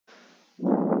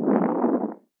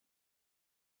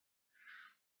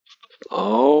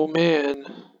Oh man.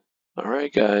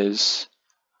 Alright guys.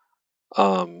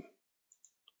 Hold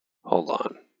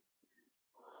on.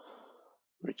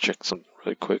 Let me check something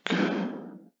really quick.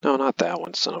 No, not that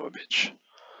one, son of a bitch.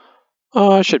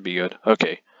 Oh, I should be good.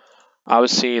 Okay. I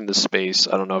was seeing the space.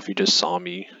 I don't know if you just saw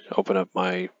me open up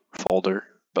my folder,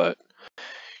 but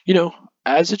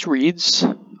as it reads,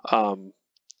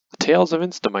 Tales of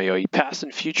InstaMyooin, Past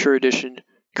and Future Edition,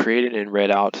 created and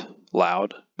read out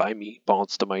loud by me,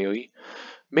 PauLInstaMyooin.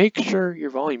 Make sure your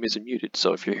volume isn't muted.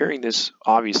 So if you're hearing this,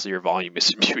 obviously your volume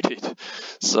isn't muted.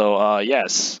 So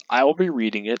yes, I will be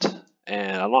reading it,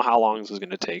 and I don't know how long this is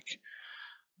going to take.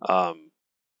 Um,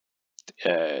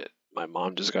 my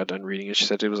mom just got done reading it. She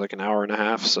said it was like an hour and a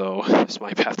half, so this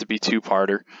might have to be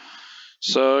two-parter.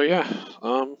 So yeah.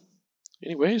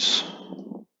 Anyways,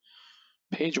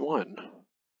 page 1.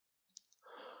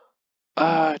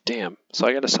 Damn. So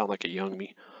I gotta sound like a young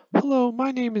me. Hello,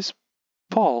 my name is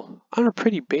Paul. I'm a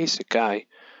pretty basic guy.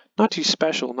 Not too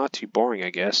special, not too boring, I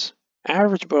guess.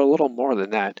 Average, but a little more than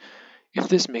that, if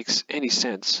this makes any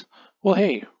sense. Well,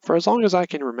 hey, for as long as I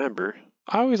can remember,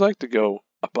 I always like to go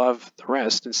above the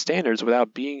rest in standards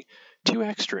without being too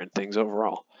extra in things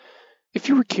overall. If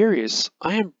you were curious,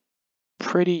 I am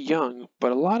pretty young,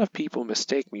 but a lot of people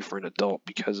mistake me for an adult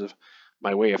because of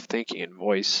my way of thinking and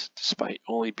voice, despite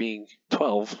only being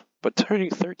 12, but turning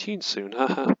 13 soon,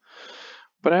 haha.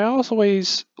 But I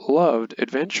always loved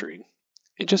adventuring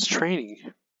and just training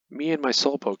me and my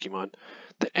soul Pokemon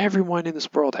that everyone in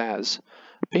this world has.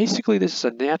 Basically, this is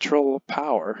a natural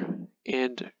power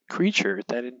and creature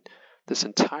that this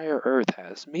entire Earth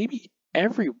has. Maybe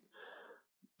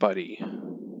everybody.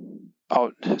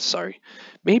 Oh, sorry.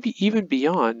 Maybe even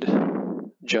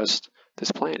beyond just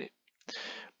this planet.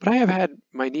 But I have had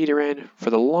my Nidoran for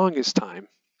the longest time.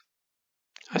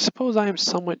 I suppose I am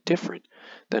somewhat different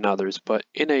than others, but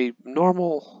in a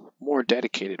normal, more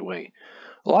dedicated way.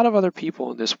 A lot of other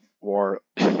people in this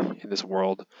in this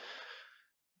world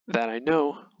that I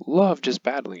know love just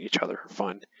battling each other for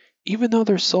fun, even though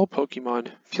their soul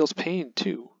Pokemon feels pain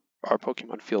too. Our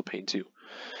Pokemon feel pain too.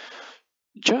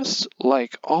 Just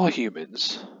like all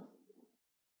humans.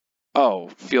 Oh,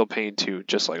 feel pain too,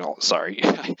 just like all. Sorry,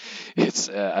 it's.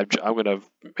 I'm gonna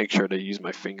make sure to use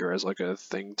my finger as like a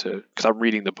thing to, because I'm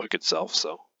reading the book itself.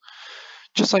 So,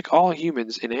 just like all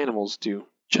humans and animals do,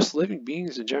 just living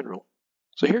beings in general.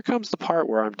 So here comes the part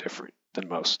where I'm different than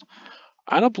most.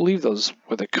 I don't believe those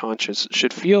with a conscience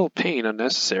should feel pain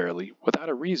unnecessarily without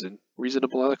a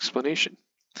reasonable explanation.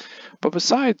 But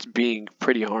besides being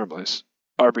pretty harmless,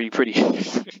 or being pretty,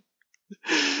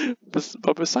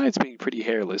 but besides being pretty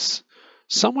hairless,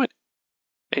 somewhat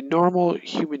a normal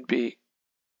human being.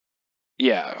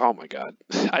 Yeah, oh my god.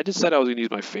 I just said I was gonna use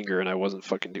my finger and I wasn't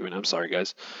fucking doing it. I'm sorry,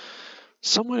 guys.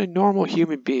 Somewhat a normal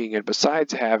human being, and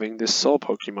besides having this soul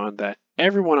Pokemon that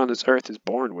everyone on this earth is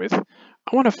born with,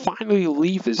 I want to finally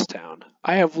leave this town.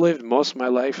 I have lived most of my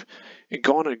life and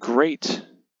go on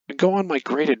my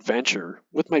great adventure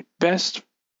with my best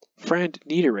friend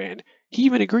Nidoran. He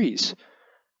even agrees.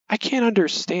 I can't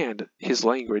understand his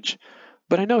language,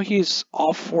 but I know he's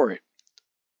all for it.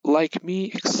 Like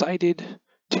me, excited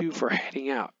too for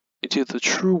heading out into the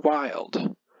true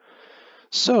wild.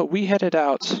 So we headed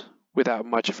out without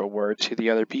much of a word to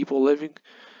the other people living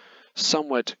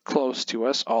somewhat close to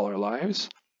us all our lives.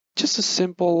 Just a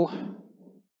simple.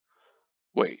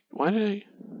 Wait, why did I.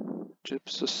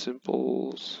 Just a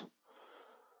simples.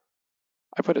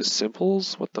 I put a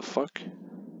simples? What the fuck?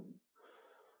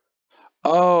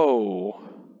 Oh!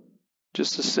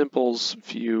 Just a simples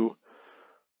view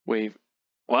wave.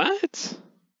 What?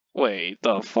 Wait,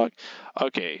 the fuck?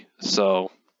 Okay,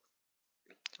 so.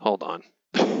 Hold on.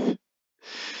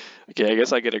 Okay, I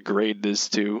guess I gotta grade this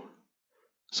too.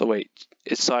 So wait,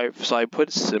 so I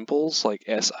put simples like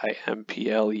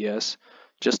SIMPLES,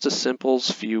 just a simples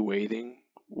view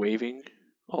waving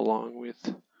along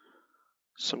with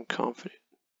some confident.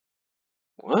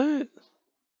 What?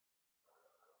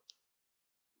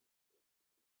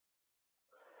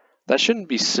 That shouldn't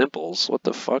be simples. What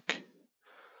the fuck?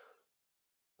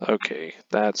 Okay,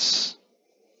 that's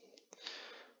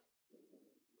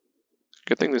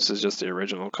good thing this is just the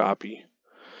original copy.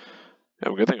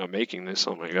 Yeah, good thing I'm making this.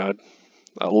 Oh my god.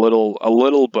 A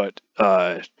little, but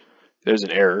there's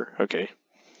an error. Okay.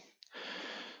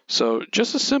 So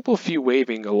just a simple few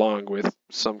waving along with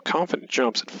some confident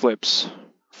jumps and flips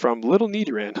from little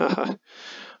Nidoran, haha.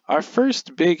 Our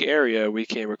first big area we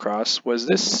came across was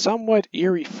this somewhat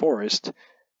eerie forest,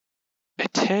 a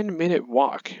 10-minute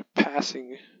walk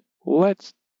passing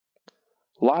lots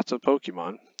of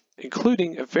Pokemon,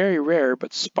 including a very rare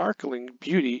but sparkling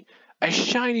beauty, a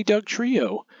shiny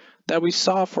Dugtrio. that we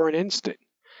saw for an instant,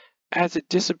 as it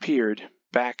disappeared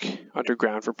back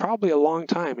underground for probably a long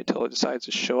time until it decides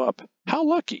to show up. How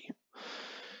lucky!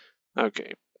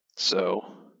 Okay, so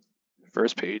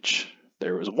first page,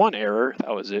 there was one error,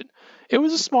 that was it. It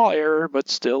was a small error, but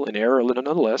still an error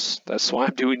nonetheless. That's why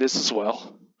I'm doing this as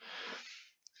well.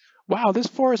 Wow, this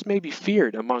forest may be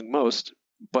feared among most,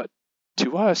 but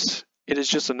to us, it is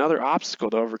just another obstacle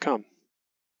to overcome.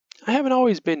 I haven't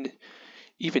always been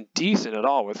even decent at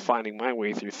all with finding my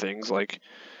way through things like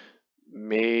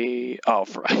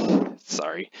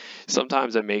sorry.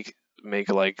 Sometimes I make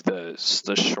like the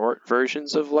short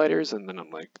versions of letters, and then I'm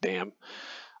like, damn.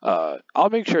 I'll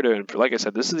make sure to, like I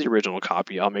said, this is the original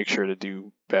copy. I'll make sure to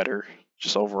do better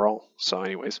just overall. So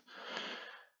anyways,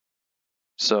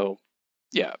 so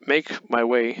yeah, make my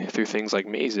way through things like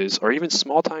mazes or even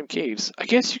small time caves. I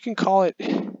guess you can call it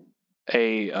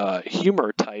a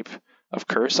humor type of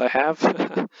curse I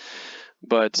have.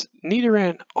 But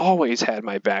Nidoran always had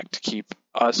my back to keep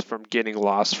us from getting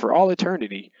lost for all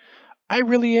eternity. I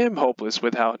really am hopeless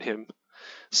without him.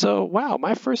 So, wow,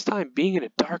 my first time being in a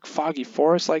dark, foggy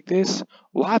forest like this,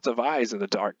 lots of eyes in the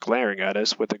dark glaring at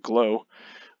us with a glow.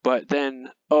 But then,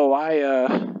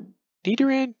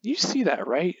 Nidoran, you see that,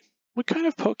 right? What kind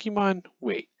of Pokemon?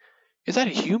 Wait, is that a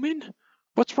human?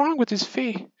 What's wrong with his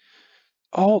face?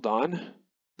 Hold on,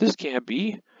 this can't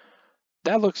be.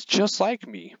 That looks just like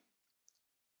me.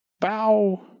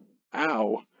 Bow.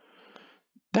 Ow.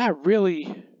 That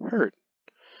really hurt.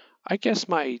 I guess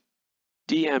my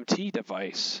DMT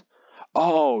device.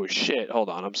 Oh shit, hold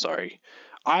on, I'm sorry.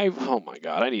 Oh my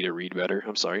god, I need to read better.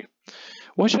 I'm sorry.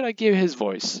 What should I give his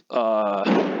voice?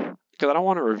 Because I don't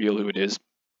want to reveal who it is.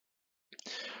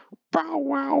 Bow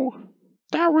wow.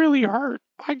 That really hurt.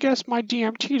 I guess my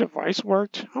DMT device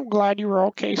worked. I'm glad you were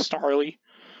okay, Starly.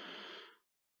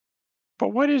 But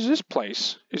what is this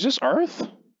place? Is this Earth?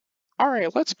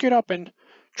 Alright, let's get up and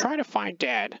try to find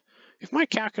Dad. If my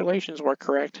calculations were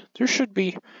correct, there should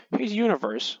be his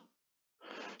universe.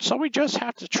 So we just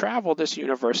have to travel this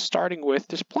universe starting with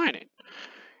this planet.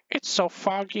 It's so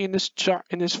foggy in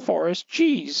this forest,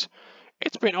 geez.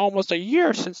 It's been almost a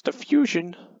year since the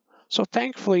fusion, so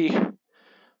thankfully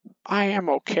I am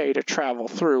okay to travel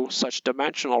through such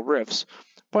dimensional rifts.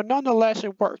 But nonetheless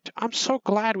it worked. I'm so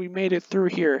glad we made it through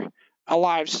here.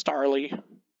 Alive, Starly.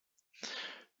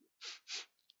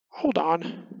 Hold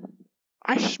on.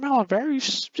 I smell a very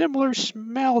similar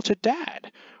smell to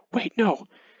Dad. Wait, no.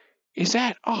 Is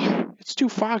that... Oh, it's too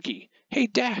foggy. Hey,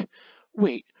 Dad.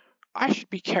 Wait, I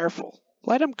should be careful.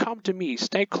 Let him come to me.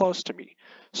 Stay close to me.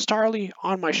 Starly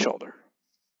on my shoulder.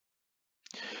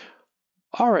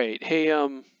 Alright, hey,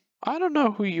 I don't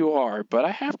know who you are, but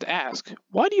I have to ask,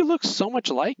 why do you look so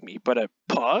much like me? But a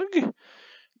pug?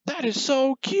 That is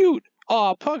so cute!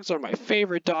 Aw, pugs are my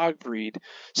favorite dog breed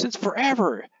since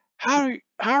forever. How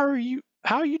are you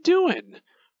doing?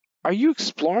 Are you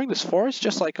exploring this forest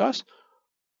just like us?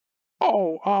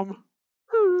 Oh,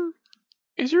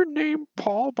 is your name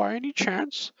Paul by any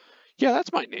chance? Yeah,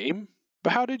 that's my name.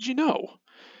 But how did you know?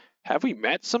 Have we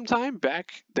met sometime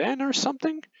back then or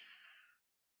something?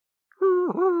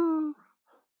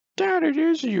 Dad, it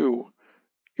is you.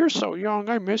 You're so young,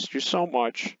 I missed you so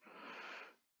much.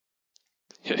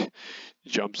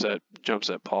 jumps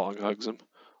at Paul and hugs him.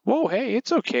 Whoa, hey,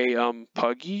 it's okay,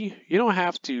 Puggy. You don't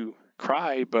have to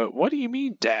cry, but what do you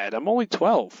mean, Dad? I'm only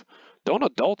 12. Don't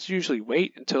adults usually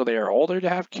wait until they are older to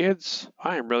have kids?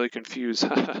 I am really confused.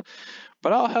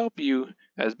 But I'll help you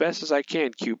as best as I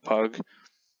can, cute pug.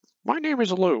 My name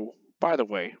is Lou, by the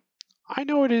way. I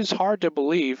know it is hard to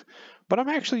believe, but I'm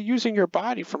actually using your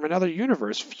body from another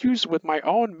universe fused with my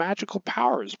own magical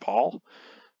powers, Paul.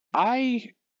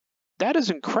 That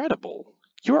is incredible.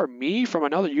 You are me from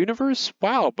another universe?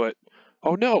 Wow, but...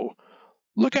 Oh no.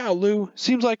 Look out, Lou.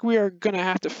 Seems like we are gonna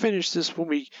have to finish this when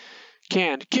we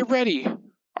can. Get ready.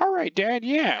 Alright, Dad,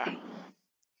 yeah.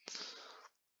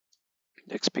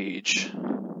 Next page.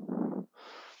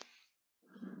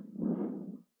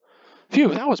 Phew,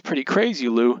 that was pretty crazy,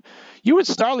 Lou. You and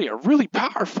Starly are really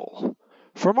powerful.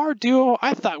 From our duo,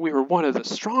 I thought we were one of the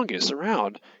strongest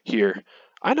around here.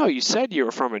 I know you said you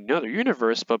were from another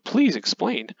universe, but please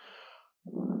explain.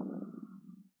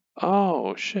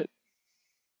 Oh, shit.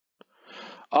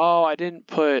 Oh, I didn't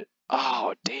put...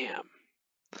 Oh, damn.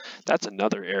 That's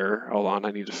another error. Hold on,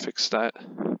 I need to fix that.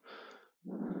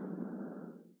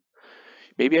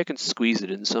 Maybe I can squeeze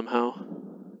it in somehow.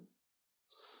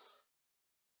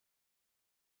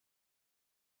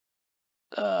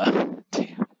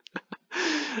 Damn.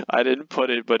 I didn't put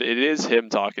it, but it is him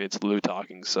talking. It's Lou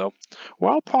talking, so.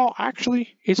 Well, Paul,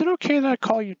 actually, is it okay that I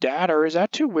call you Dad, or is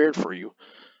that too weird for you?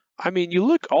 I mean, you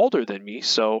look older than me,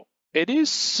 so It is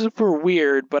super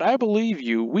weird, but I believe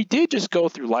you. We did just go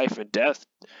through life and death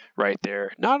right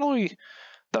there. Not only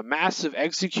the massive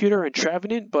executor and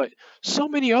trevenant, but so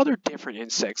many other different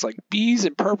insects like bees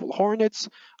and purple hornets.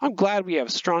 I'm glad we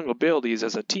have strong abilities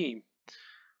as a team.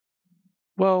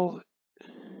 Well,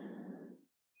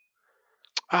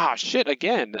 shit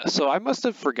again. So I must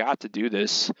have forgot to do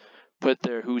this. Put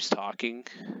there who's talking.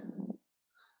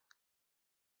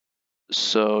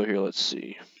 So here, let's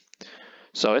see.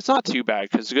 So it's not too bad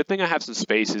because it's a good thing I have some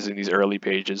spaces in these early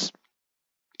pages.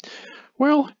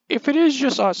 Well, if it is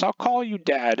just us, I'll call you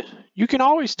Dad. You can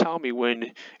always tell me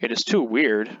when it is too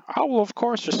weird. I will, of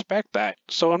course, respect that.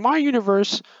 So in my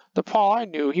universe, the Paul I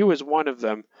knew, he was one of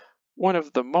them. One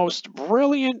of the most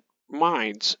brilliant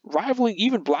minds, rivaling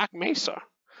even Black Mesa.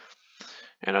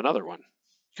 And another one.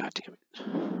 God damn it.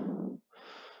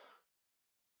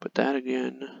 Put that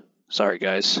again. Sorry,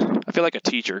 guys. I feel like a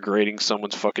teacher grading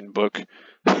someone's fucking book.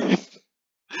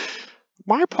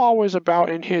 My Paul was about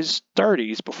in his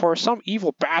 30s before some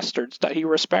evil bastards that he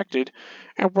respected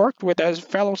and worked with as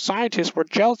fellow scientists were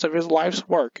jealous of his life's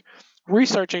work,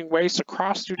 researching ways to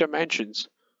cross through dimensions.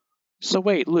 So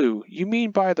wait, Lou, you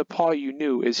mean by the Paul you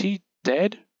knew, is he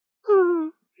dead?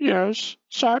 Yes,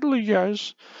 sadly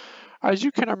yes. As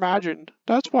you can imagine,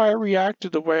 that's why I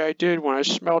reacted the way I did when I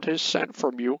smelled his scent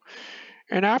from you.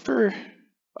 And after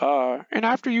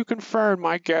you confirmed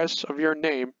my guess of your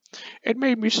name, it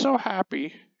made me so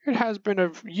happy. It has been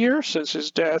a year since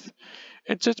his death,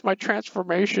 and since my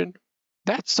transformation.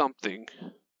 That's something.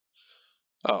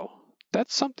 Oh,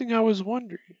 that's something I was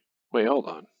wondering. Wait, hold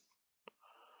on.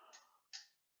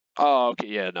 Oh, okay,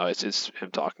 yeah, no, it's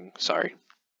him talking. Sorry.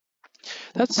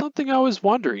 That's something I was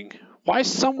wondering. Why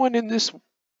someone in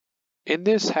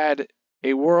this had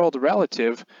a world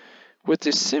relative with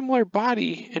a similar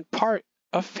body and part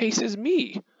of face as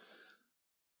me.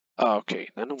 Okay,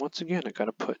 then once again I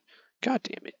gotta put. God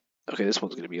damn it. Okay, this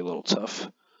one's gonna be a little tough.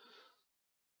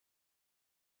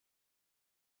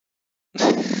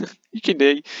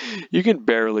 you can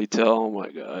barely tell. Oh my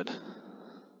god.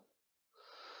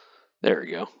 There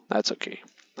we go. That's okay.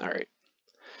 All right.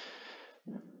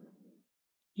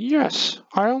 Yes,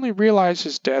 I only realized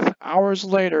his death hours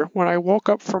later when I woke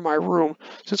up from my room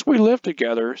since we lived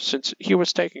together since he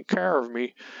was taking care of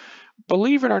me.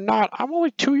 Believe it or not, I'm only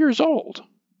 2 years old.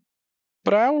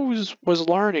 But I always was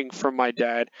learning from my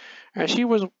dad as he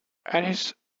was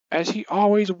as he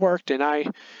always worked and I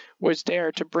was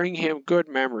there to bring him good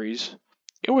memories.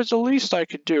 It was the least I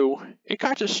could do. It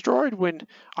got destroyed when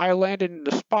I landed in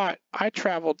the spot I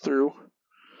traveled through.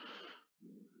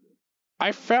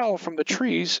 I fell from the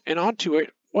trees and onto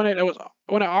it when it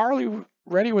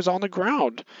already was on the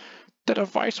ground. The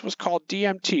device was called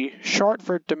DMT, short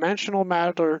for Dimensional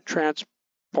Matter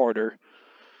Transporter.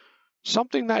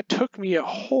 Something that took me a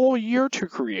whole year to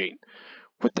create,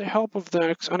 with the help of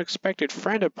the unexpected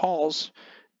friend of Paul's,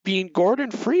 being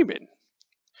Gordon Freeman.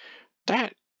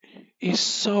 That is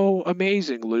so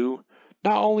amazing, Lou.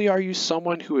 Not only are you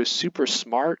someone who is super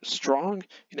smart, strong,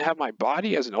 and have my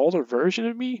body as an older version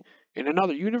of me in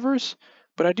another universe,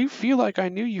 but I do feel like I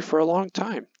knew you for a long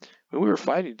time when we were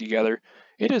fighting together.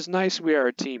 It is nice we are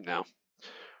a team now.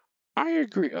 I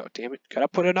agree. Oh, damn it. Gotta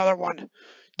put another one.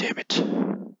 Damn it.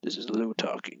 This is Lou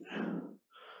talking.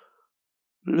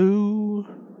 Lou.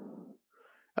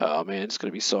 Oh man, it's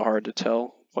gonna be so hard to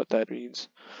tell what that means.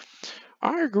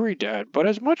 I agree, Dad, but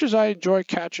as much as I enjoy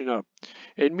catching up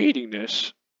and meeting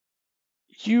this,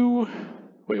 you.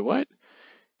 Wait, what?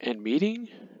 And meeting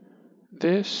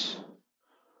this?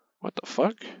 What the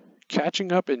fuck?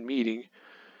 Catching up and meeting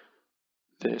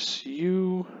this,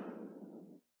 you.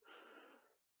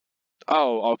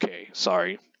 Oh, okay,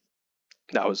 sorry.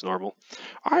 That was normal.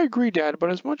 I agree, Dad,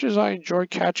 but as much as I enjoy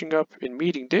catching up and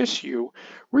meeting this you,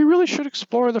 we really should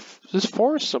explore this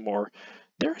forest some more.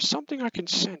 There is something I can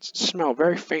sense and smell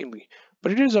very faintly,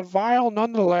 but it is vile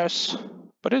nonetheless.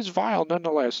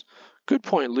 Good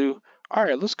point, Lou. All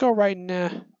right, let's go right now.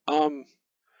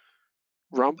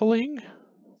 Rumbling.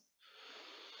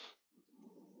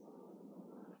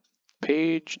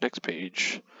 Page, next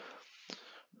page.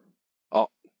 Oh,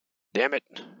 damn it.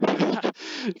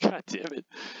 God damn it.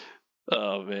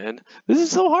 Oh man, this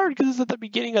is so hard because it's at the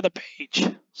beginning of the page.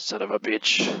 Son of a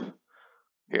bitch.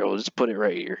 Here, we'll just put it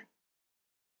right here.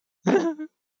 This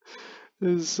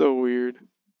is so weird.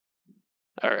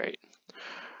 Alright.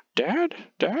 Dad,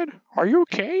 are you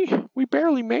okay? We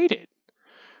barely made it.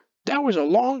 That was a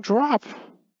long drop.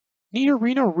 Nina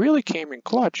Reno really came in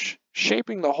clutch,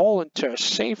 shaping the hole into a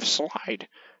safe slide,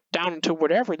 down into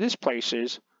whatever this place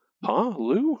is. Huh,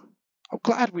 Lou? I'm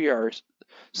glad we are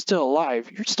still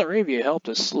alive. Your Staravia helped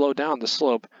us slow down the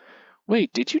slope.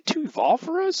 Wait, did you two evolve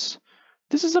for us?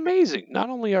 This is amazing. Not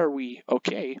only are we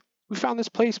okay, we found this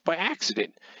place by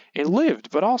accident and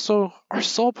lived, but also our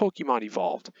soul Pokemon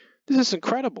evolved. This is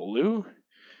incredible, Lou.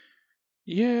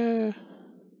 Yeah.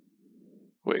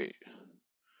 Wait.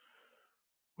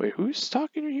 Wait, who's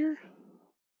talking here?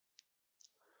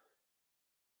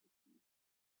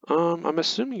 I'm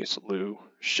assuming it's Lou.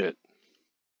 Shit.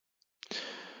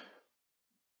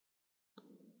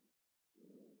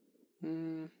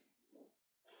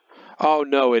 Oh,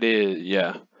 no, it is.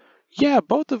 Yeah. Yeah,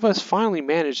 both of us finally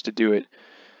managed to do it.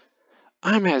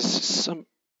 I'm as some.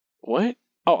 What?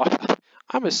 Oh,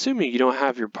 I'm assuming you don't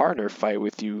have your partner fight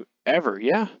with you ever,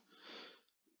 yeah?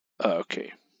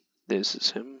 Okay. This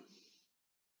is him.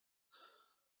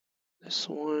 This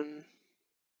one.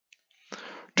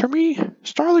 To me,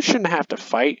 Starly shouldn't have to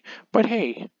fight, but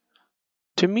hey,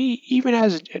 to me, even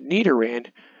as a Nidoran,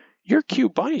 your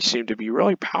cute bunny seemed to be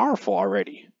really powerful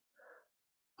already.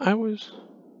 I was.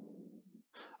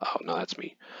 Oh, no, that's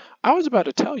me. I was about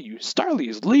to tell you, Starly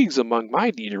is leagues among my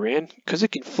Nidoran, because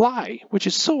it can fly, which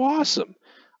is so awesome.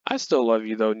 I still love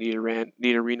you though,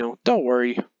 Nidorino. Don't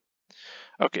worry.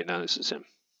 Okay, now this is him.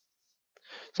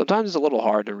 Sometimes it's a little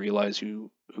hard to realize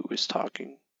who is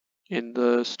talking in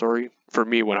the story. For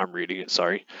me when I'm reading it,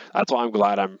 sorry. That's why I'm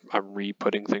glad I'm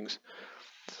re-putting things.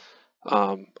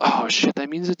 Oh shit, that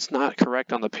means it's not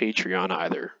correct on the Patreon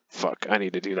either. Fuck, I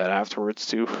need to do that afterwards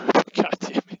too. God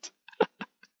damn it.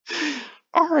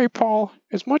 Alright, Paul,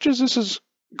 as much as this is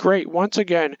great once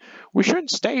again, we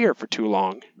shouldn't stay here for too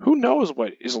long. Who knows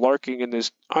what is lurking in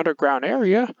this underground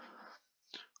area?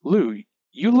 Lou,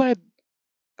 you led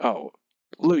oh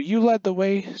Lou, you led the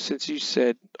way since you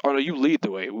said oh no, you lead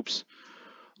the way, oops.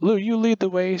 Lou, you lead the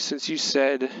way since you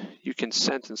said you can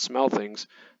sense and smell things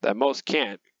that most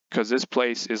can't, because this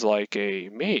place is like a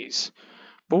maze.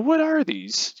 But what are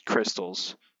these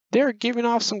crystals? They're giving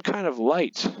off some kind of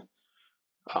light.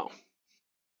 Oh.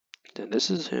 Then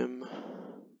this is him.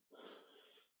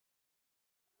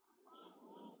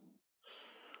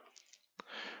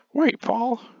 Wait,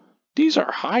 Paul. These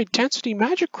are high-density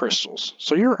magic crystals.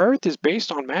 So your Earth is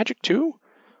based on magic too?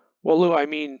 Well, Lou, I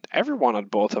mean, everyone on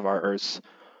both of our Earths.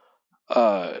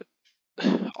 Uh,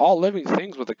 all living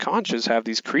things with a conscience have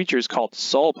these creatures called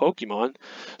soul Pokemon.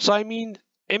 So, I mean,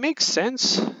 it makes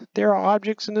sense. There are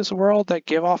objects in this world that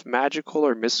give off magical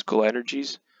or mystical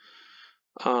energies.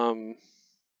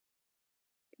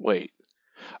 Wait.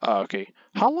 Okay.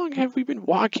 How long have we been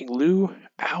walking, Lou?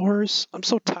 Hours? I'm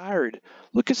so tired.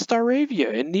 Look at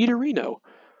Staravia and Nidorino.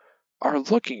 Are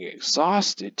looking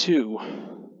exhausted, too.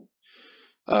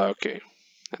 Okay.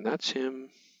 And that's him.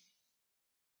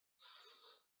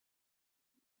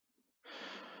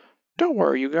 Don't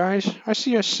worry, you guys. I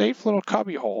see a safe little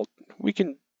cubby hole. We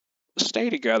can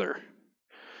stay together.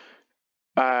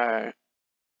 A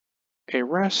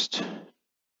rest.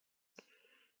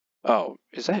 Oh,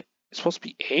 is that supposed to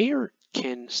be A or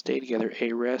can stay together?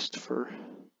 A rest for.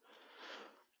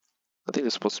 I think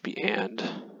it's supposed to be and.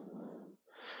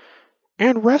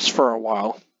 And rest for a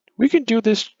while. We can do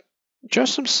this.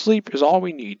 Just some sleep is all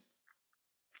we need.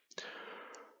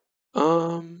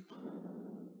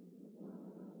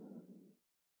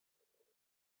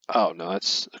 Oh, no,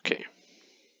 that's. Okay.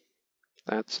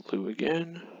 That's Lou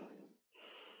again.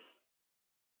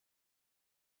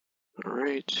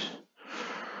 Alright.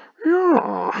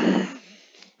 Yeah.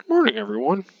 Good morning,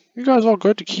 everyone. You guys all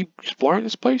good to keep exploring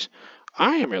this place?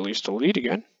 I am at least to lead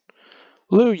again.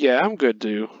 Lou, yeah, I'm good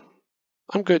too.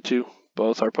 I'm good too.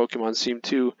 Both our Pokemon seem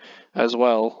to as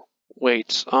well.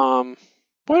 Wait, what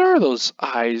are those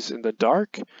eyes in the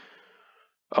dark?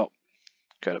 Oh,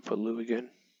 gotta put Lou again.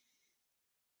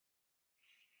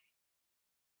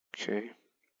 Okay.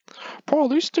 Paul,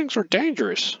 these things are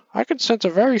dangerous. I can sense a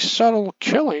very subtle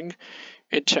killing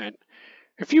intent.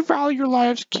 If you value your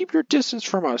lives, keep your distance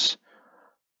from us.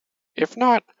 If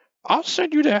not, I'll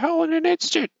send you to hell in an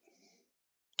instant.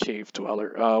 Cave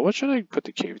dweller. What should I put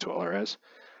the cave dweller as?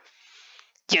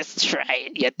 Just try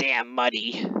it, you damn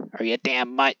muddy. Or you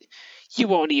damn mutt. You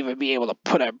won't even be able to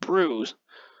put a bruise.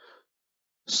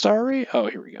 Sorry? Oh,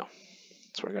 here we go.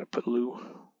 That's where I gotta put Lou.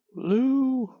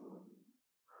 Lou.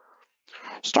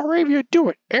 Staravia, do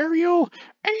it. Ariel,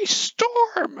 a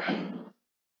storm.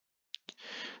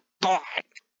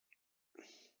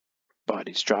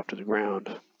 Bodies dropped to the ground.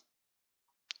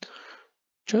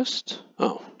 Just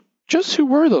who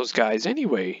were those guys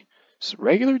anyway? Is it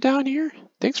regular down here?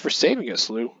 Thanks for saving us,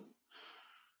 Lou.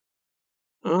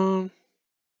 Yeah,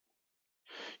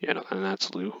 no, and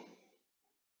that's Lou.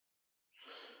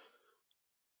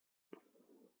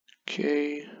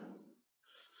 Okay.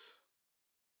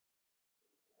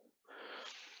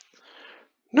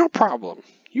 No problem.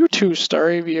 You two,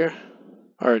 Staravia.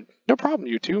 Or, no problem,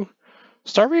 you two.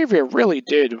 Staravia really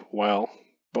did well.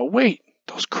 But wait,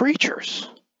 those creatures.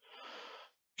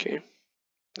 Okay,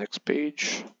 next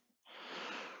page.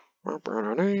 Oh,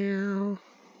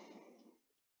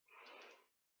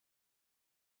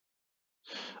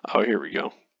 here we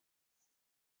go.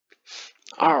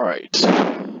 Alright.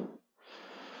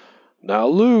 Now,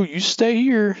 Lou, you stay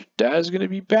here. Dad's gonna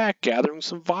be back gathering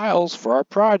some vials for our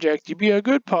project. You be a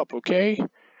good pup, okay?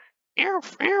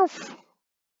 Elf, elf.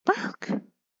 Bark.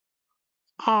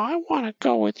 Oh, I want to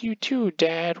go with you too,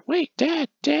 Dad. Wait,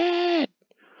 Dad.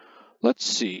 Let's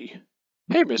see.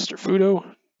 Hey, Mr.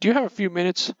 Fudo, do you have a few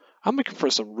minutes? I'm looking for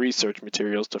some research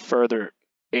materials to further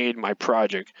aid my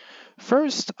project.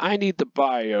 First, I need the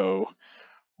bio.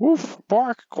 Woof,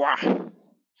 bark, quack.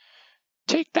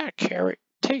 Take that carrot.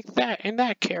 Take that and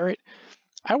that carrot.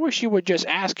 I wish you would just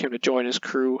ask him to join his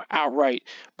crew outright,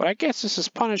 but I guess this is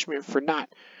punishment for not.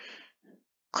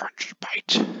 Crunch,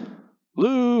 bite.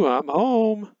 Lou, I'm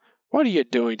home. What are you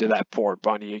doing to that poor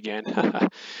bunny again?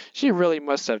 She really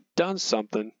must have done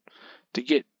something to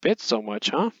get bit so much,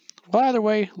 huh? Well, either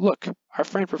way, look, our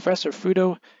friend Professor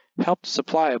Fudo helped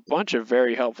supply a bunch of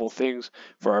very helpful things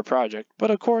for our project.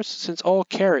 But of course, since old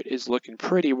Carrot is looking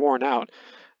pretty worn out,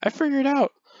 I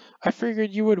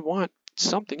figured you would want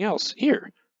something else.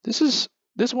 Here,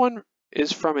 this one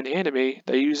is from an anime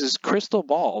that uses crystal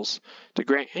balls to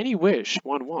grant any wish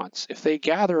one wants if they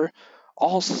gather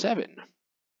all 7.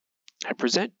 I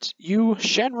present you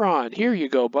Shenron. Here you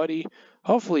go, buddy.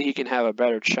 Hopefully he can have a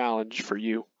better challenge for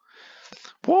you.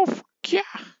 Wolf, yeah,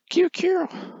 Q.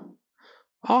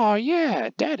 Oh yeah,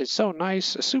 that is so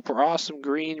nice. A super awesome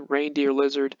green reindeer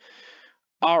lizard.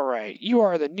 Alright, you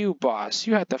are the new boss.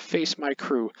 You have to face my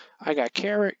crew. I got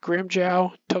Carrot,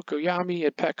 Grimjow, Tokoyami,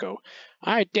 and Peko.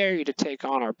 I dare you to take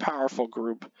on our powerful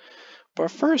group.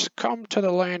 But first, come to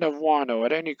the land of Wano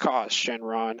at any cost,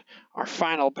 Shenron. Our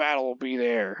final battle will be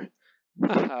there.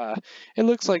 Haha, it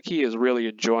looks like he is really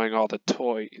enjoying all the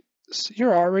toys.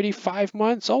 You're already 5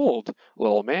 months old,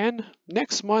 little man.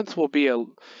 Next month will be a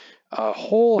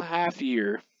whole half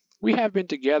year. We have been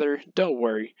together, don't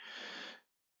worry.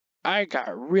 I got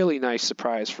a really nice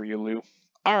surprise for you, Lou.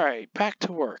 Alright, back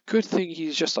to work. Good thing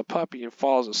he's just a puppy and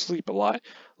falls asleep a lot.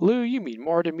 Lou, you mean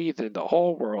more to me than the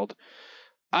whole world.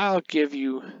 I'll give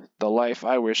you the life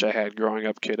I wish I had growing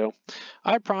up, kiddo.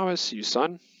 I promise you,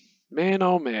 son. Man,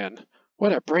 oh man.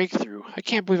 What a breakthrough. I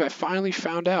can't believe I finally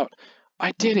found out.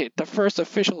 I did it! The first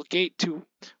official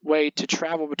way to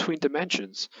travel between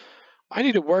dimensions. I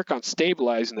need to work on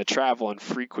stabilizing the travel and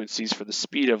frequencies for the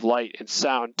speed of light and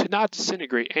sound to not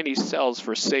disintegrate any cells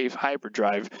for safe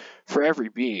hyperdrive for every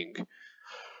being.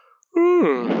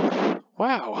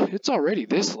 Wow, it's already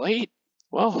this late.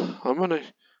 Well, I'm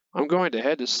going to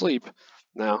head to sleep.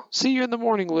 Now, see you in the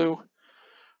morning, Lou.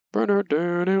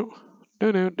 Sportal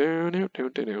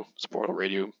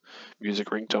radio music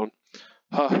ringtone.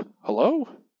 Hello?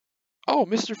 Oh,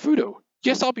 Mr. Fudo.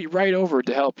 Yes, I'll be right over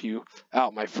to help you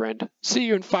out, my friend. See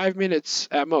you in 5 minutes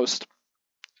at most.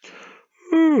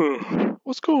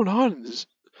 What's going on this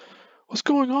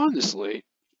late?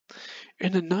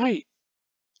 In the night,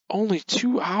 only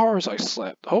 2 hours I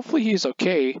slept. Hopefully he's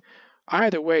okay.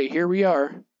 Either way, here we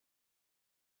are.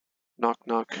 Knock,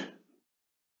 knock.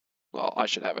 Well, I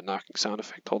should have a knocking sound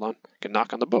effect. Hold on. I can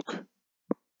knock on the book.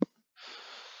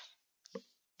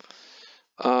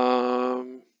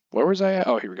 Where was I at?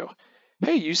 Oh, here we go.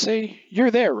 Hey, you say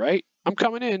you're there, right? I'm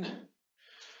coming in.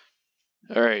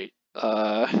 All right.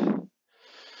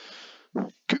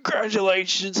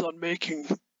 Congratulations on making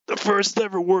the first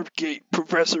ever warp gate,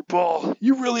 Professor Paul.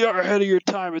 You really are ahead of your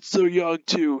time and so young,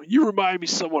 too. You remind me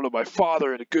somewhat of my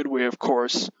father in a good way, of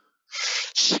course.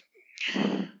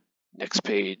 Next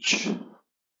page.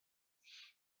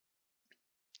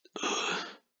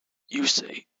 You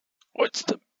say, what's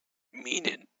the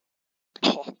meaning?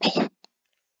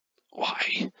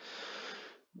 Why?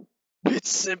 It's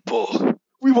simple.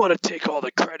 We want to take all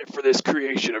the credit for this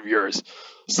creation of yours.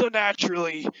 So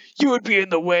naturally, you would be in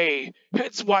the way.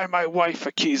 Hence why my wife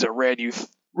Akiza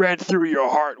ran through your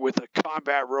heart with a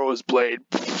combat rose blade.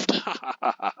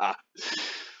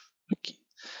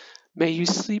 May you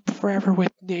sleep forever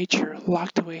with nature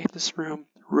locked away in this room.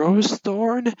 Rose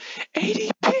Thorn,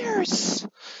 80 Pierce!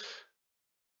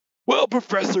 Well,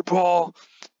 Professor Paul,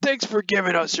 thanks for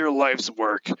giving us your life's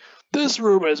work. This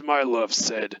room, as my love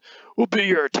said, will be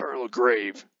your eternal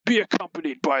grave. Be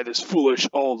accompanied by this foolish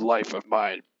old life of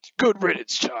mine. Good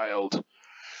riddance, child.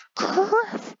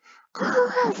 Gruff,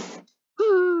 gruff.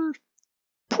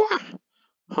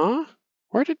 Huh?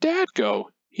 Where did Dad go?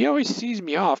 He always sees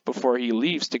me off before he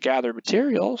leaves to gather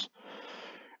materials.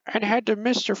 and head to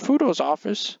Mr. Fudo's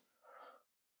office.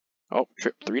 Oh,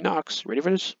 3 knocks. Ready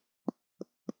for this?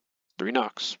 3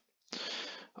 knocks.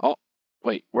 Oh,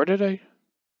 wait, where the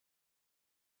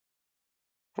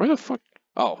fuck?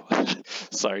 Oh,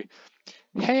 sorry.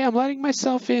 Hey, I'm letting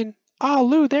myself in. Ah,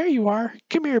 Lou, there you are.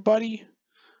 Come here, buddy.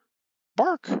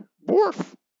 Bark.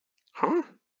 Borf. Huh?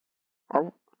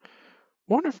 Are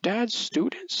one of Dad's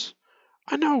students?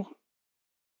 I know,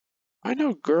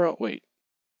 girl. Wait,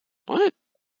 what?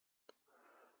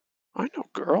 I know,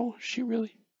 girl. She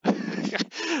really.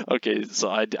 Okay, so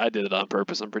I did it on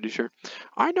purpose, I'm pretty sure.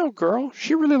 I know, girl.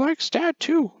 She really likes Dad,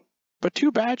 too. But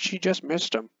too bad she just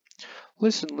missed him.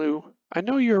 Listen, Lou, I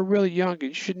know you're really young and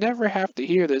you should never have to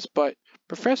hear this, but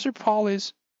Professor Paul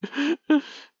is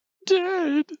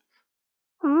dead.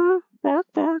 Bark,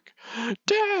 bark.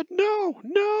 Dad, no,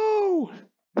 no!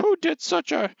 Who did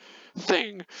such a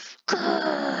thing?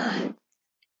 Grrr.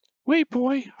 Wait,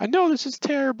 boy, I know this is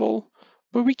terrible,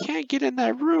 but we can't get in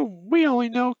that room. We only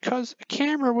know 'cause a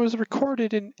camera was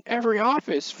recorded in every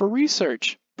office for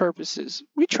research purposes.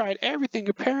 We tried everything.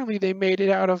 Apparently they made it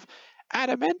out of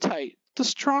adamantite, the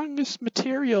strongest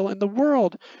material in the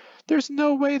world. There's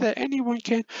no way that anyone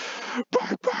can...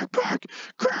 Bark, bark, bark!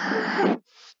 Grrr.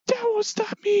 That won't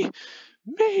stop me.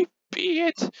 Maybe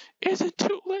it isn't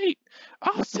too late.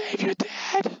 I'll save you,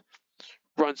 Dad.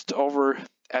 Runs over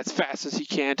as fast as he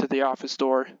can to the office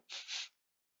door.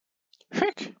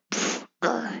 Hick!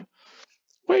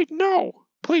 Wait, no!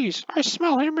 Please, I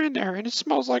smell him in there, and it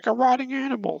smells like a rotting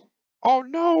animal. Oh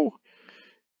no!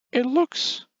 It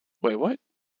looks... Wait, what?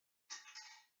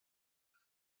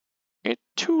 It's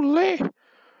too late.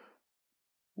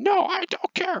 No, I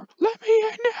don't care. Let me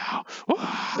in now.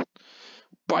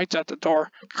 Bites at the door.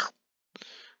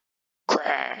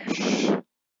 Crash.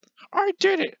 I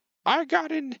did it. I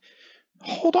got in.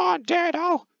 Hold on, Dad.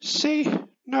 I'll say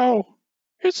no.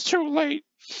 It's too late.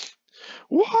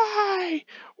 Why?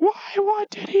 Why? What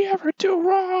did he ever do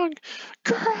wrong?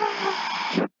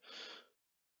 Grrr.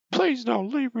 Please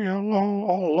don't leave me alone,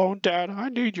 all alone, Dad. I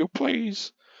need you,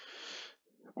 please.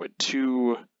 With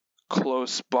 2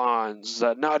 close bonds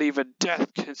that not even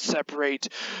death can separate,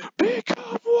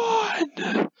 become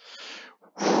one.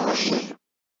 Whoosh.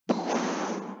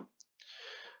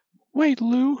 Wait,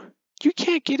 Lou, you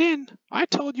can't get in. I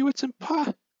told you it's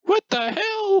impossible. What the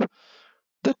hell?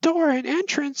 The door and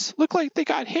entrance look like they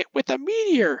got hit with a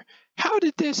meteor. How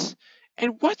did this?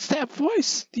 And what's that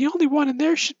voice? The only one in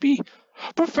there should be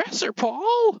Professor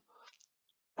Paul.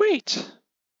 Wait,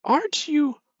 aren't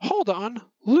you? Hold on.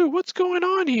 Lou, what's going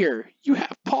on here? You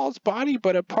have Paul's body,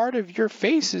 but a part of your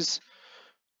face is...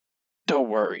 Don't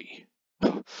worry.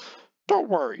 Don't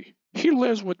worry. He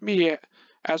lives with me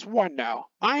as one now.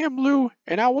 I am Lou,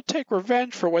 and I will take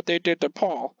revenge for what they did to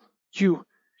Paul. You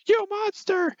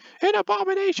monster! An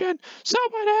abomination!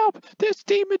 Someone help! This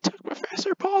demon took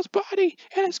Professor Paul's body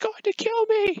and is going to kill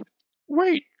me!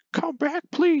 Wait, come back,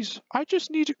 please. I just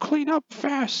need to clean up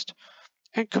fast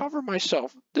and cover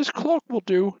myself. This cloak will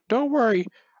do. Don't worry.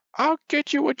 I'll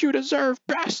get you what you deserve,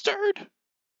 bastard!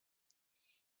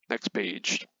 Next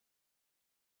page.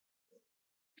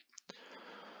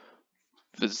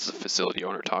 This is the facility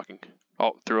owner talking.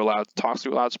 Oh, talks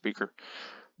through a loudspeaker.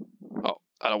 Oh,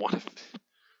 I don't want to.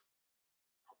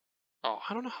 Oh,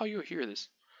 I don't know how you hear this.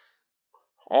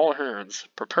 All hands,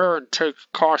 prepare and take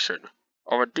caution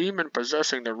of a demon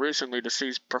possessing the recently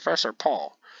deceased Professor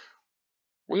Paul.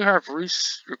 We have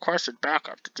requested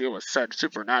backup to deal with said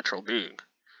supernatural being.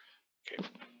 Okay.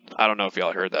 I don't know if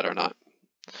y'all heard that or not.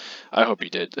 I hope you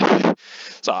did.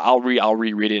 So I'll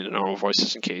reread it in normal voice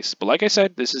just in case. But like I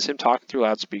said, this is him talking through a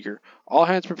loudspeaker. All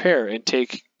hands prepare and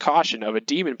take caution of a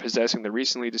demon possessing the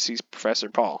recently deceased Professor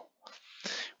Paul.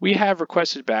 We have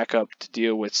requested backup to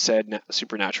deal with said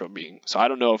supernatural being. So I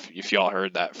don't know if y'all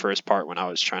heard that first part when I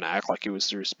was trying to act like it was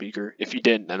through a speaker. If you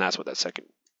didn't, then that's what that second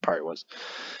part was.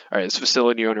 Alright, it's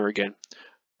facility owner again.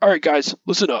 Alright guys,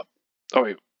 listen up. Oh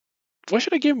wait, what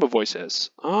should I give him a voice as?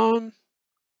 I'll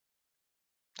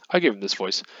give him this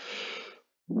voice.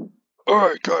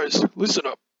 Alright guys, listen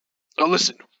up. Now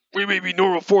listen, we may be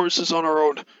normal forces on our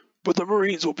own, but the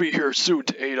Marines will be here soon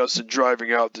to aid us in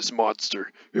driving out this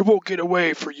monster. It won't get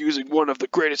away for using one of the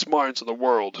greatest minds in the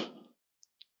world.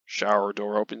 Shower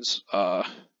door opens. I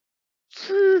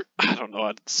don't know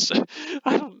how to say.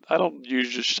 I don't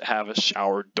usually just have a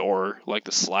shower door like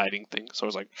the sliding thing. So I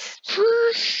was like,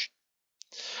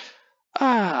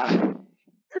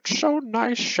 it's so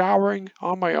nice showering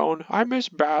on my own. I miss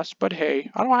baths, but hey,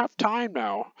 I don't have time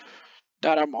now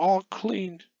that I'm all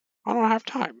clean. I don't have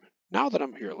time. Now that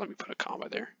I'm here, let me put a comma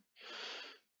there.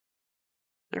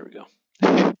 There we go.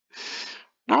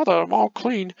 Now that I'm all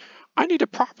clean, I need to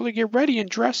properly get ready and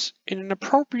dress in an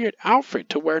appropriate outfit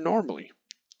to wear normally.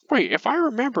 Wait, if I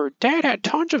remember, Dad had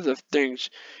tons of the things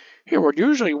he would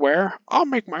usually wear. I'll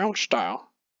make my own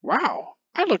style. Wow,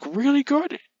 I look really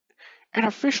good. An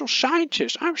official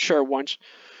scientist. I'm sure once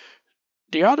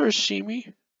the others see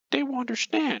me, they will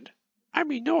understand. I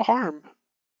mean no harm.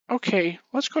 Okay,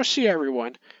 let's go see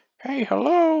everyone. Hey,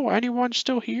 hello, anyone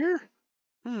still here?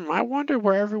 I wonder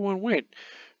where everyone went.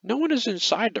 No one is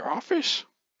inside their office?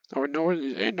 Or no one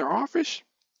is in their office?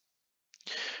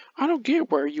 I don't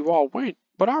get where you all went,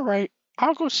 but alright,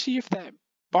 I'll go see if that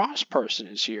boss person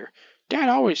is here. Dad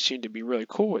always seemed to be really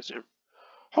cool with him.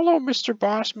 Hello, Mr.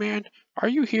 Boss Man. Are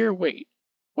you here? Wait,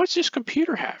 what's this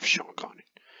computer have showing on it?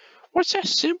 What's that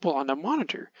symbol on the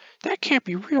monitor? That can't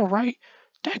be real, right?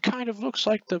 That kind of looks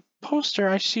like the poster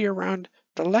I see around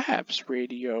the lab's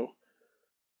radio.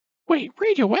 Wait,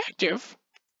 radioactive?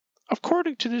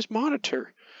 According to this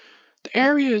monitor, the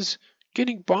area is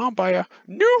getting bombed by a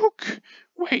nuke.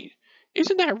 Wait,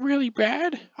 isn't that really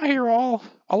bad? I hear a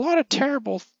lot of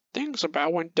terrible things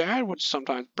about when Dad would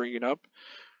sometimes bring it up.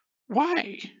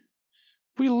 Why?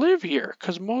 We live here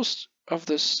because most of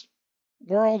this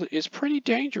world is pretty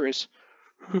dangerous.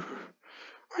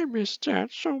 I miss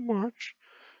Dad so much.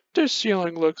 This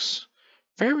ceiling looks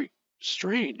very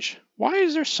strange. Why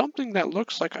is there something that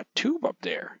looks like a tube up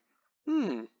there?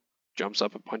 Jumps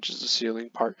up and punches the ceiling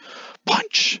part.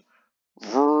 Punch!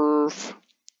 Verf.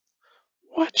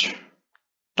 What?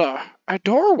 A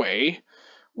doorway?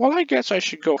 Well, I guess I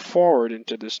should go forward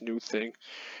into this new thing.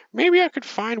 Maybe I could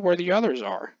find where the others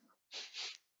are.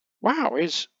 Wow,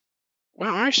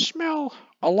 I smell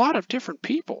a lot of different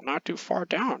people not too far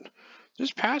down.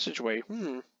 This passageway,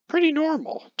 pretty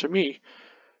normal to me.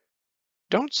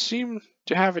 Don't seem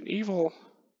to have an evil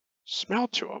smell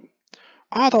to them.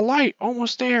 Ah, the light,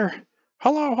 almost there.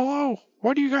 Hello, hello.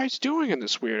 What are you guys doing in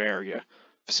this weird area?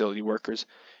 Facility workers.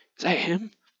 Is that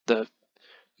him? The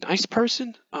nice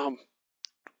person? Well,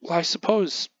 I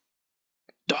suppose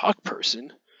dog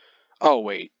person. Oh,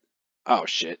 wait. Oh,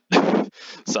 shit.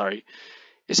 Sorry.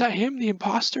 Is that him, the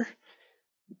imposter?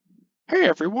 Hey,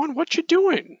 everyone, what you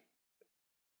doing?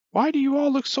 Why do you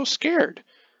all look so scared?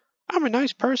 I'm a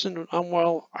nice person.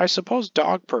 Well, I suppose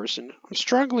dog person. I'm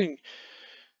struggling.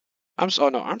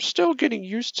 I'm still getting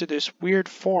used to this weird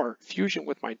fusion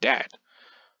with my dad.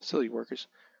 Silly workers,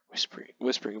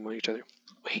 whispering among each other.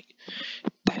 Wait,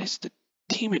 that is the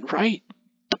demon, right?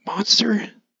 The monster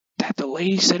that the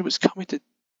lady said was coming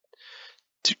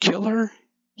to kill her?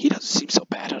 He doesn't seem so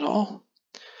bad at all.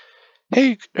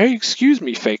 Hey, excuse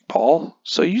me, fake Paul.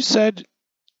 So you said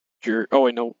you're... Oh,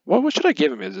 wait, no. What should I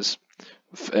give him? Is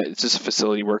this a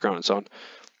facility worker on its own?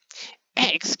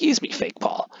 Hey, excuse me, fake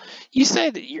Paul. You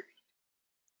said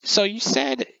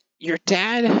your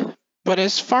dad... But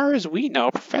as far as we know,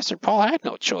 Professor Paul had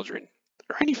no children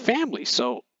or any family,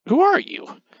 so who are you?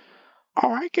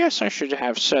 Oh, I guess I should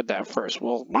have said that first.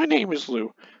 Well, my name is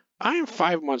Lou. I am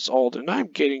 5 months old, and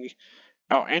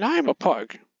and I'm a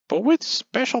pug, but with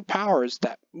special powers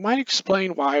that might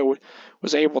explain why I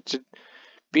was able to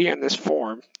be in this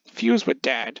form, fused with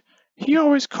Dad. He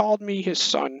always called me his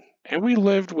son, and we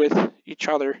lived with each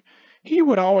other. He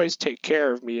would always take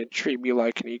care of me and treat me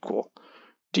like an equal.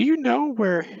 Do you know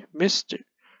where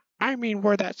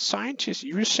where that scientist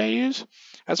you say is?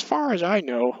 As far as I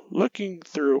know, looking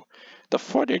through the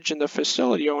footage in the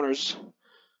facility owners...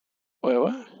 Wait,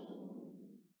 what?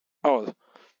 Oh,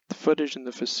 the footage in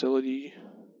the facility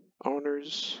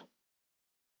owners...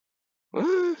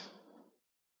 What?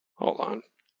 Hold on.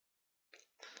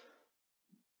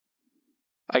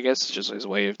 I guess it's just his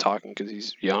way of talking because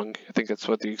he's young. I think that's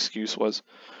what the excuse was.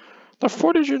 The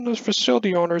footage in the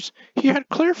facility owners, he had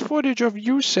clear footage of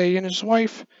Yusei and his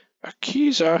wife,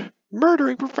 Akiza,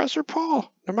 murdering Professor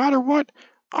Paul. No matter what,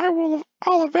 I'll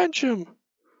avenge him.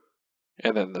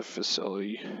 And then the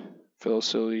facility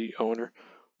owner,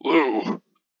 Lou.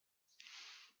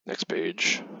 Next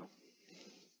page.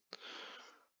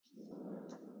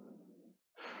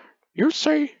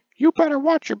 Yusei, you better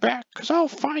watch your back, cause I'll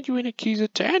find you in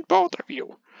Akiza to end both of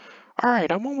you.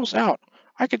 Alright, I'm almost out.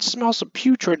 I can smell some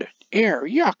putrid air.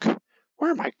 Yuck. Where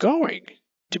am I going?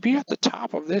 To be at the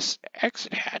top of this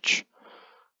exit hatch.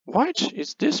 What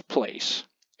is this place?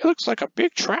 It looks like a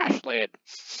big trash lid.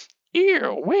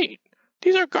 Ew, wait.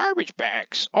 These are garbage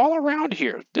bags all around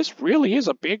here. This really is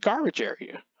a big garbage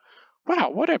area.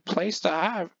 Wow, what a place to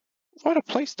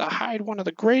hide one of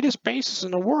the greatest bases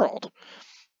in the world.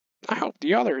 I hope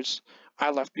the others I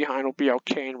left behind will be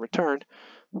okay in return.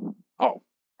 Oh.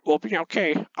 Will be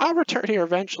okay. I'll return here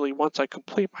eventually once I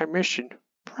complete my mission.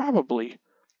 Probably.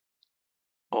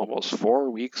 Almost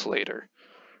 4 weeks later.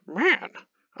 Man,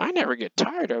 I never get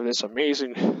tired of this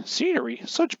amazing scenery.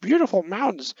 Such beautiful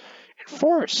mountains and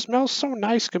forests smell so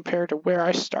nice compared to where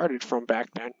I started from back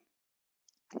then.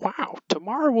 Wow,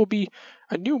 tomorrow will be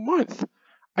a new month.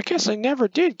 I guess I never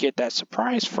did get that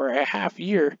surprise for a half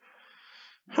year.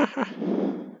 Haha,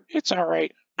 it's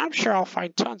alright. I'm sure I'll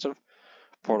find tons of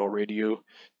portal radio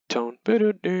tone. There's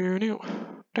a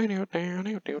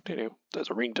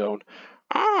ringtone.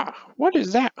 Ah, what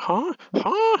is that, huh?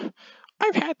 Huh?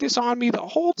 I've had this on me the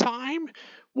whole time.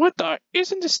 What the?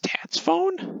 Isn't this Dad's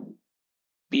phone?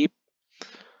 Beep.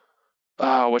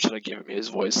 What should I give him his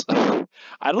voice?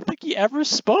 I don't think he ever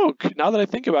spoke. Now that I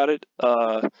think about it,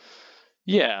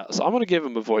 yeah. So I'm gonna give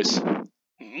him a voice.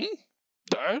 Hmm?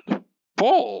 Dad?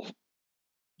 Paul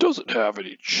doesn't have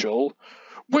any chill.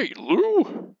 Wait,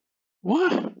 Lou?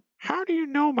 What? How do you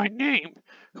know my name?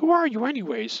 Who are you,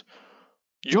 anyways?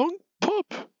 Young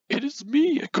pup, it is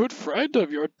me, a good friend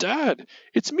of your dad.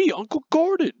 It's me, Uncle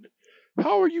Gordon.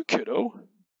 How are you, kiddo?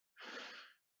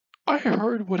 I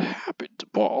heard what happened to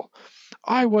Paul.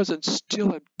 I was and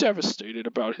still am devastated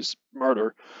about his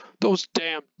murder. Those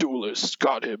damn duelists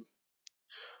got him.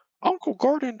 Uncle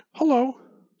Gordon, hello.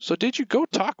 So did you go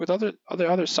talk with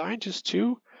other scientists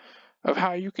too? Of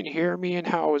how you can hear me and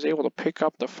how I was able to pick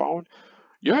up the phone?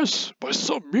 Yes, by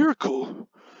some miracle.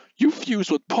 You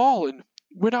fused with Paul and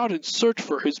went out in search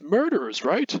for his murderers,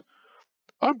 right?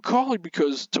 I'm calling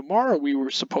because tomorrow we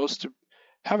were supposed to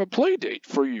have a play date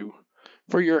for you.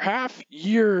 For your half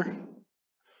year.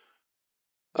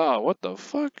 Oh, what the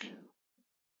fuck?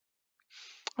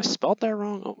 I spelled that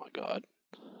wrong? Oh my god.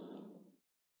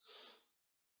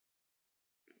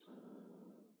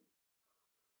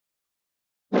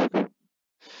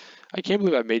 I can't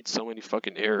believe I made so many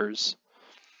fucking errors.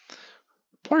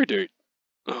 Playdate.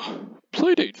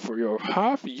 Playdate for your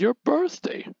half-year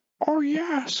birthday. Oh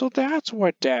yeah, so that's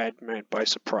what Dad meant by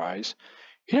surprise.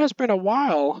 It has been a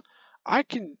while. I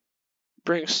can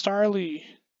bring Starly...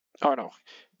 Oh no.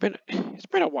 It's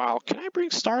been a while. Can I bring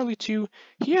Starly too?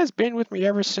 He has been with me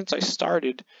ever since I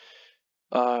started.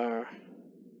 What?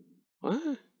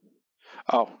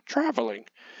 Oh, traveling.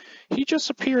 He just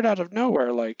appeared out of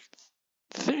nowhere like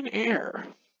thin air.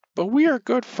 But we are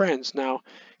good friends now.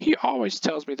 He always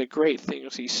tells me the great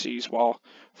things he sees while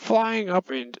flying up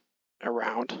and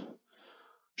around.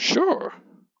 Sure,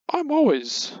 I'm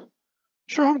always.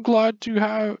 Sure, I'm glad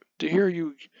to hear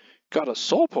you got a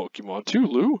soul Pokemon too,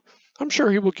 Lou. I'm sure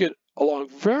he will get along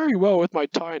very well with my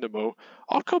Dynamo.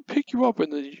 I'll come pick you up in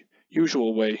the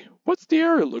usual way. What's the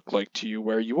area look like to you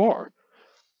where you are?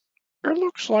 It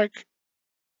looks like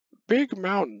big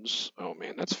mountains. Oh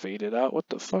man, that's faded out. What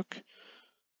the fuck?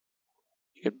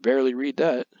 You can barely read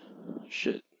that.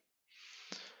 Shit.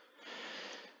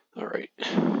 Alright.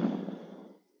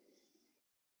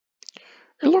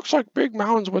 It looks like big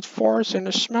mountains with forests and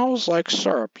it smells like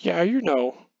syrup. Yeah, you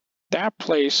know. That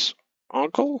place,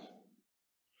 Uncle?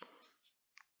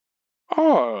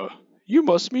 Oh, you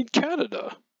must mean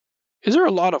Canada. Is there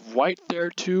a lot of white there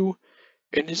too?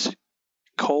 And is it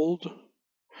cold?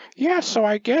 Yeah, so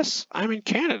I guess I'm in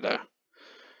Canada.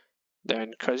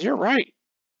 Then, 'cause you're right.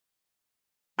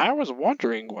 I was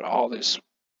wondering what all this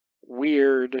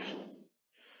weird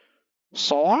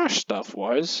slosh stuff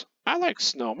was. I like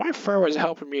snow. My fur was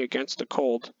helping me against the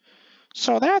cold.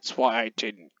 So that's why I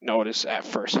didn't notice at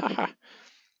first. Haha.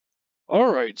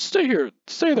 Alright, stay here.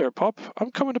 Stay there, pup.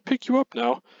 I'm coming to pick you up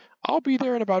now. I'll be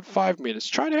there in about 5 minutes.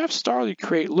 Try to have Starly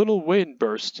create little wind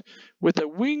bursts with a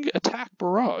wing attack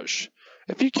barrage.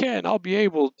 If you can, I'll be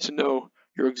able to know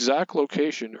your exact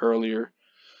location earlier.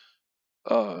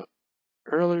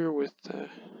 Earlier with the...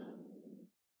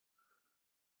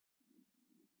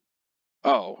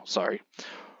 Oh, sorry.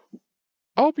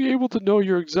 I'll be able to know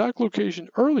your exact location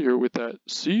earlier with that.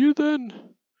 See you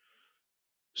then.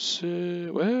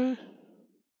 What?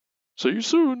 See you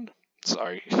soon.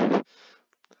 Sorry.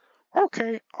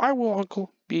 Okay, I will,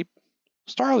 Uncle. Beep.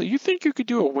 Starly, you think you could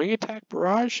do a wing attack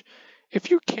barrage?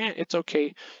 If you can't, it's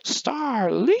okay.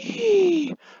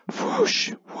 Starly!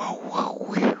 Whoosh! Whoa,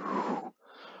 whoa, whew.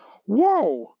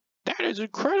 Whoa! That is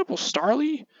incredible,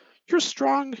 Starly! You're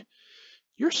strong.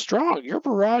 You're strong. Your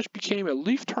barrage became a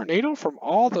leaf tornado from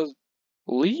all the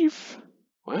leaf?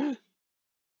 What?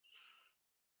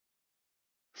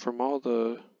 From all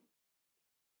the...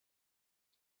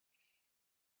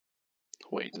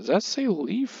 Wait, does that say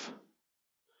leaf?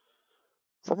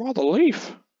 From all the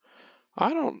leaf?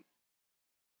 I don't...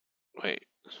 Wait.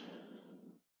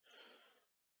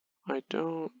 I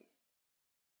don't...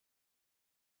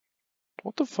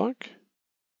 What the fuck?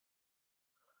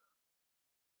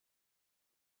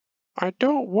 I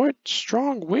don't... What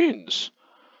strong winds?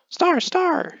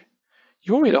 Star!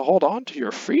 You want me to hold on to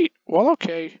your feet? Well,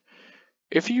 okay.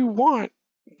 If you want,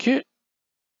 get...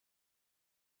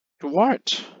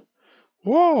 What?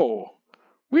 Whoa!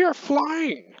 We are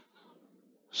flying!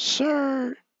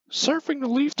 Sir, surfing the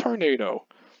leaf tornado.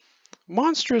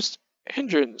 Monstrous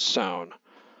engine sound.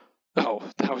 Oh,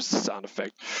 that was the sound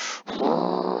effect.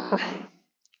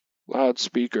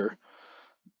 Loudspeaker.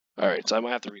 Alright, so I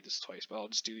might have to read this twice, but I'll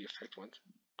just do the effect once.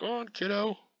 Go on,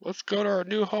 kiddo. Let's go to our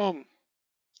new home.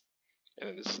 And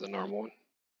then this is the normal one.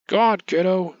 Go on,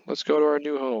 kiddo. Let's go to our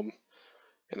new home.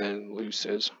 And then Lou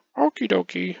says, okie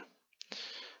dokie.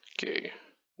 Okay,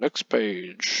 next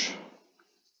page.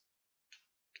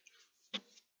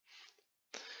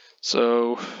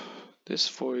 So, this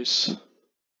voice.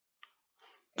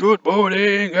 Good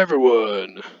morning,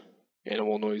 everyone.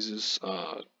 Animal noises.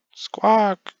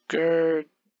 Squawk, choo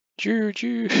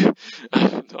choo.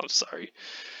 I'm sorry.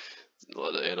 A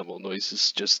lot of animal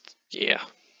noises. Just, yeah.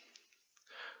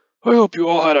 I hope you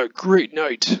all had a great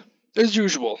night. As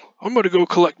usual, I'm gonna go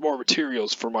collect more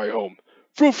materials for my home.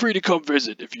 Feel free to come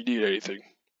visit if you need anything.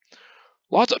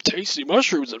 Lots of tasty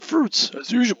mushrooms and fruits,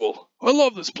 as usual. I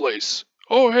love this place.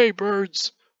 Oh, hey,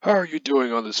 birds. How are you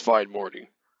doing on this fine morning?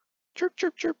 Chirp,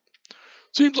 chirp, chirp.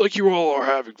 Seems like you all are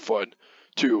having fun,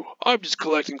 too. I'm just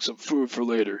collecting some food for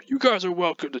later. You guys are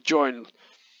welcome to join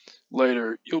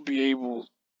later. You'll be able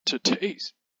to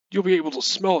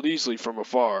smell it easily from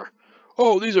afar.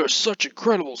 Oh, these are such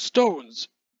incredible stones.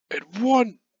 And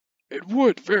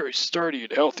wood, very sturdy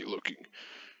and healthy looking.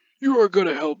 You are going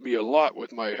to help me a lot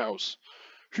with my house.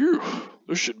 Phew,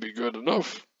 this should be good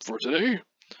enough for today.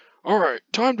 Alright,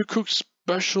 time to cook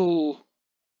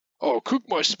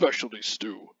my specialty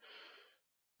stew.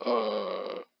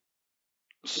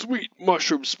 Sweet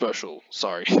mushroom special.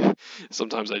 Sorry.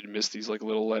 Sometimes I miss these like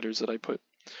little letters that I put.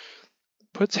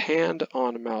 Puts hand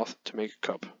on mouth to make a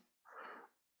cup.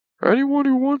 Anyone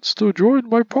who wants to join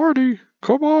my party,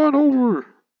 come on over.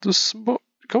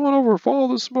 Come on over, follow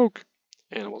the smoke.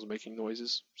 Animals making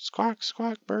noises. Squawk,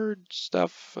 squawk, bird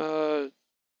stuff. I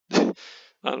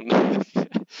don't know.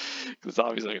 It's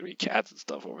obviously gonna be cats and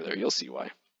stuff over there. You'll see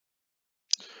why.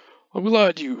 I'm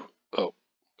glad you all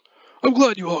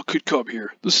could come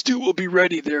here. The stew will be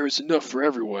ready. There is enough for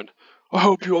everyone. I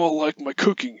hope you all like my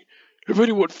cooking. If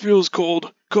anyone feels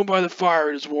cold, come by the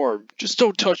fire. It is warm. Just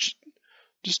don't touch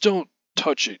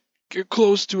it. Get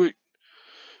close to it,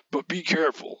 but be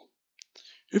careful.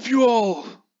 If you all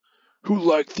who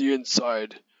like the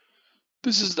inside,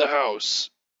 this is the house.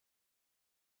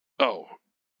 Oh.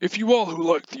 If you all who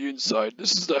like the inside,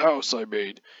 this is the house I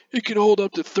made. It can hold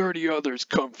up to 30 others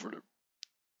comfortable.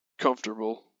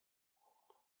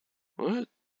 What?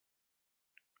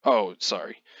 Oh,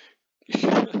 sorry.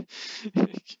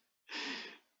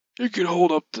 It can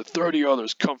hold up to 30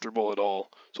 others comfortable at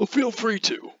all, so feel free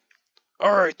to.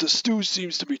 Alright, the stew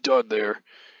seems to be done. There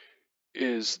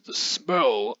is the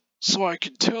smell, so I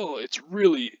can tell it's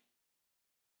really...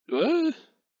 What?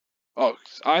 Oh,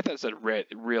 I thought it said red.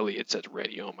 Really, it said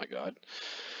ready. Oh my god.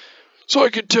 So I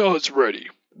can tell it's ready.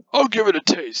 I'll give it a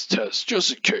taste test,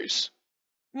 just in case.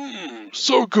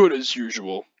 So good as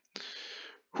usual.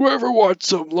 Whoever wants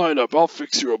some, line up. I'll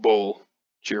fix you a bowl.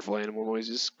 Cheerful animal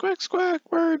noises. Squawk, squawk,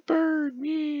 bird, bird,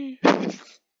 me. I'm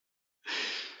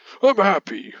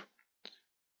happy.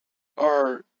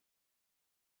 I'm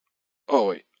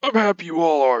happy you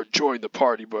all are enjoying the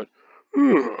party, but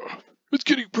it's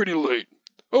getting pretty late.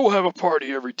 I will have a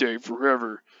party every day for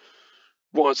whoever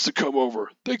wants to come over.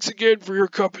 Thanks again for your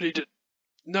company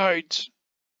tonight.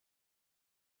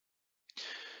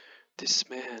 This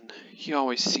man, he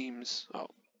always seems... Oh,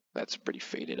 that's pretty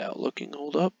faded out looking.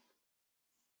 Hold up.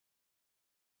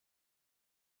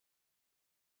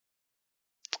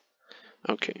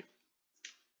 Okay.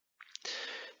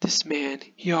 This man,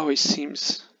 he always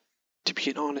seems to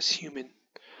be an honest human.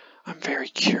 I'm very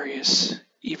curious.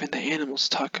 Even the animals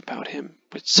talk about him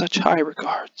with such high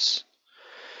regards.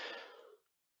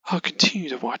 I'll continue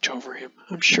to watch over him.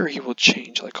 I'm sure he will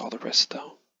change like all the rest,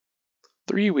 though.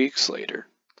 3 weeks later.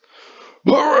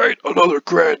 Alright, another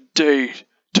grand day.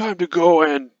 Time to go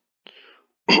and...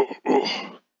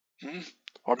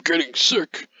 I'm getting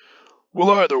sick.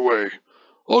 Well, either way,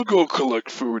 I'll go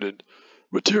collect food and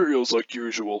materials like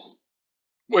usual.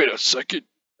 Wait a second.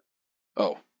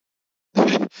 Oh.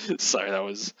 Sorry, that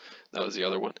was the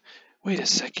other one. Wait a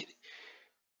second.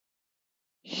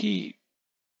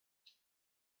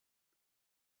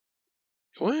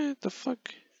 What the fuck?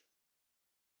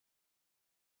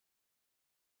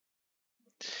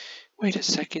 Wait a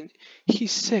second.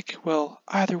 He's sick. Well,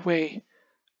 either way,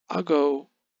 I'll go.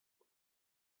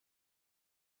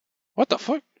 What the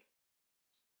fuck?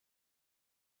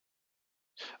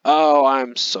 Oh,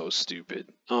 I'm so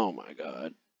stupid. Oh my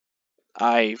god.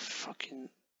 I'm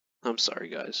sorry,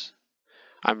 guys.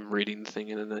 I'm reading the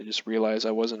thing and then I just realized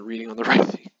I wasn't reading on the right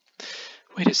thing.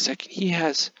 Wait a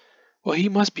second, well, he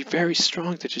must be very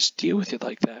strong to just deal with it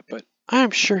like that, but I'm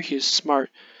sure he is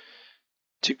smart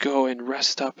to go and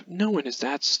rest up. No one is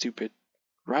that stupid,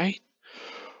 right?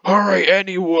 Alright,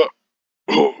 anyone.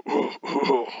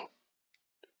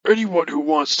 Anyone who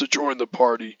wants to join the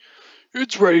party,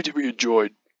 it's ready to be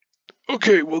enjoyed.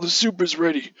 Okay, well, the soup is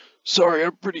ready. Sorry,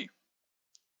 I'm pretty.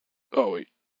 Oh, wait.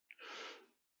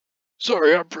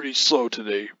 Sorry, I'm pretty slow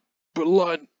today, but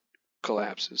line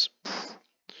collapses.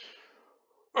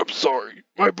 I'm sorry,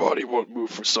 my body won't move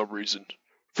for some reason.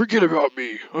 Forget about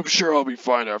me. I'm sure I'll be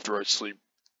fine after I sleep.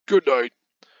 Good night.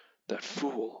 That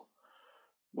fool.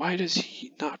 Why does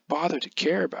he not bother to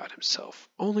care about himself?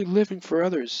 Only living for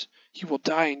others. He will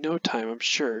die in no time, I'm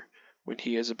sure, when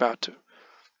he is about to.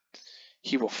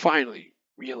 He will finally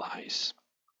realize.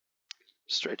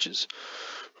 Stretches.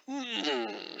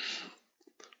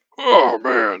 Oh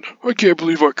man, I can't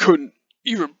believe I couldn't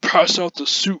even pass out the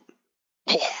soup.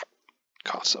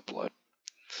 Coughs up blood.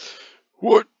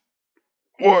 What?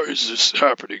 Why is this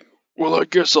happening? Well, I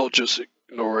guess I'll just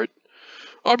ignore it.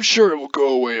 I'm sure it will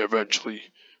go away eventually.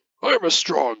 I am a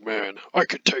strong man. I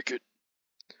can take it.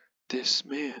 This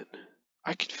man.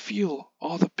 I can feel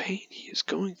all the pain he is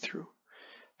going through.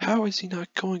 How is he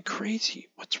not going crazy?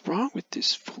 What's wrong with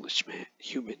this foolish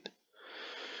human?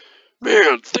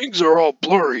 Man, things are all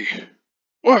blurry.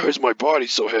 Why is my body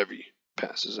so heavy?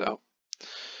 Passes out.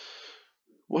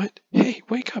 What? Hey,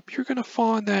 wake up. You're gonna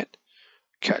fall on that.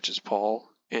 Catches Paul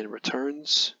and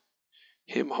returns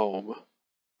him home.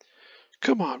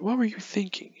 Come on, what were you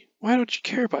thinking? Why don't you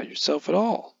care about yourself at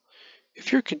all?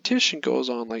 If your condition goes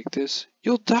on like this,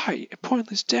 you'll die a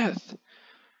pointless death.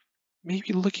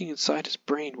 Maybe looking inside his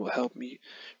brain will help me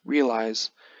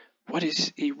realize what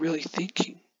is he really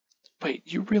thinking. Wait,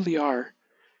 you really are.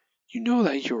 You know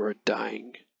that you are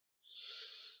dying.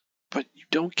 But you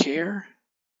don't care?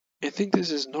 And think this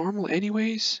is normal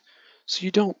anyways? So you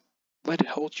don't let it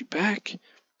hold you back?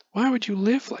 Why would you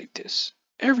live like this?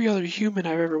 Every other human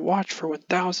I've ever watched for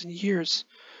 1,000 years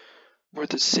were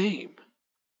the same.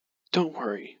 Don't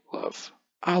worry, love.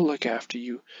 I'll look after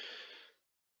you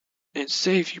and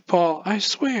save you, Paul, I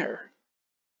swear.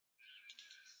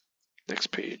 Next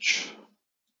page.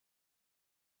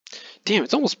 Damn,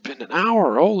 it's almost been an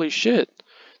hour. Holy shit.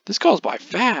 This goes by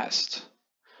fast.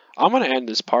 I'm going to end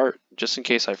this part just in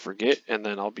case I forget, and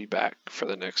then I'll be back for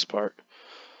the next part.